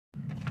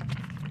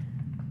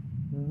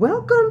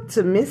Welcome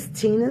to Miss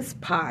Tina's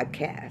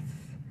podcast.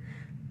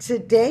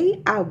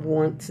 Today I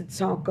want to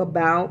talk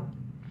about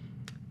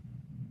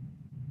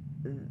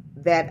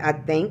that I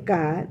thank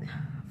God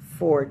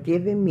for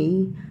giving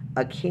me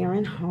a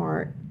caring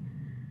heart.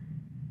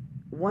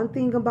 One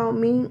thing about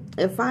me,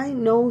 if I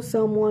know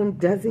someone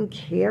doesn't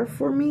care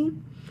for me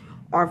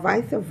or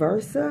vice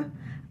versa,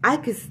 I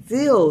could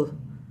still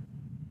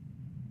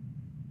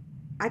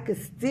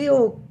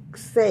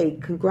say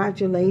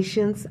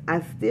congratulations. I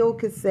still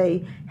could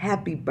say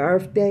happy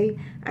birthday.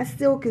 I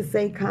still could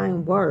say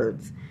kind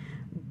words.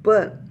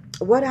 But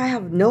what I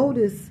have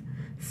noticed,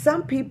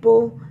 some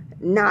people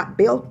not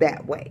built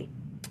that way.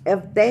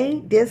 If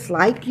they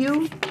dislike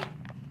you,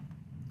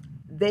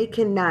 they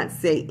cannot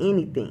say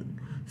anything.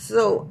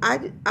 So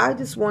I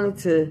just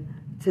wanted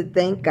to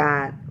thank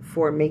God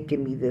for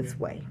making me this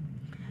way,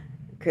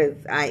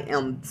 because I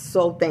am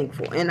so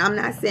thankful. And I'm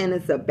not saying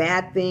it's a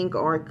bad thing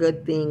or a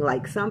good thing.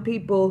 Like, some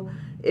people,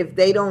 if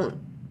they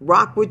don't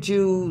rock with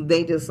you,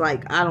 they just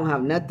like, I don't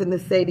have nothing to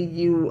say to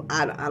you.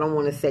 I don't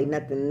want to say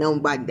nothing to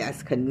nobody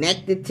that's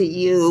connected to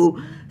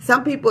you.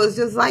 Some people is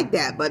just like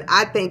that. But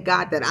I thank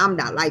God that I'm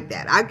not like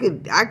that. I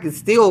could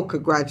still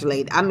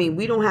congratulate. I mean,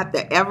 we don't have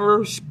to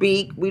ever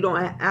speak. We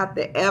don't have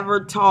to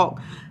ever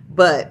talk.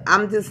 But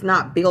I'm just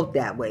not built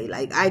that way.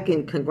 Like, I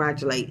can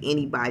congratulate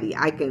anybody.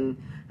 I can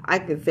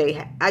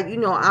say,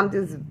 I'm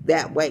just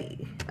that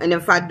way. And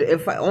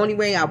if only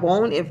way I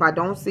won't, if I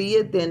don't see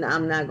it, then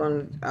I'm not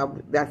going to,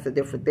 that's a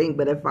different thing.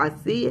 But if I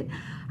see it,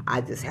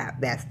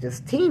 that's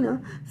just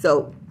Tina.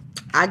 So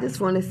I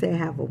just want to say,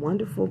 have a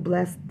wonderful,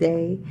 blessed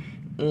day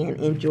and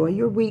enjoy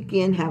your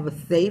weekend. Have a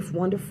safe,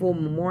 wonderful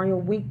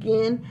Memorial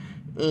weekend.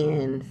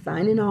 And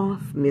signing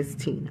off, Miss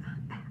Tina.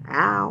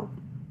 Ow.